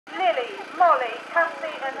Molly,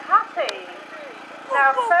 Cassie and Happy. Now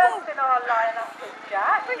first in our lineup is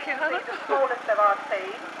Jack, who's the smallest of our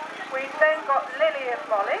team. We've then got Lily and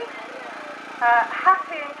Molly,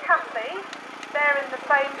 Happy and Cassie. They're in the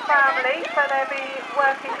same family, so they'll be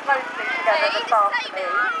working closely together this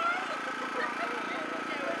afternoon.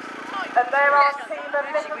 And they're our team of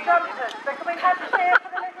little jumpers. So can we have a cheer for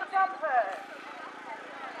the little jumpers?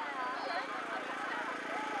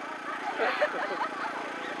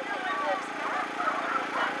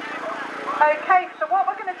 Okay, so what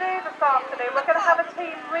we're going to do this afternoon, we're going to have a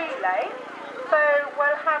team relay. So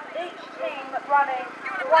we'll have each team running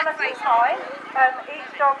one at a time. Each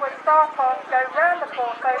dog will start off, go round the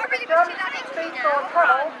course over the jump, seesaw,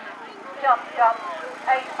 tunnel, jump, jump,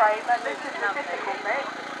 A-frame, and this is the difficult bit.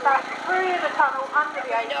 That's through the tunnel under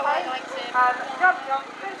the A-frame, jump, jump,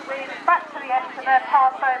 through the wheel, back to the end, and then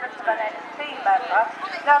pass over to the next team member.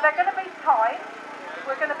 Now they're going to be timed.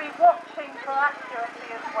 We're going to be watching for accuracy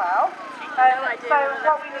as well. So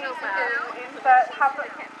what we need to do is have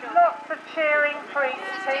lots of cheering for each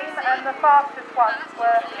team, and the fastest ones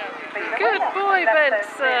will be the Good boy,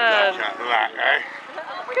 Benson! Good boy!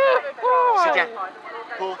 Good boy! Sit down.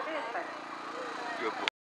 Paul. Good boy.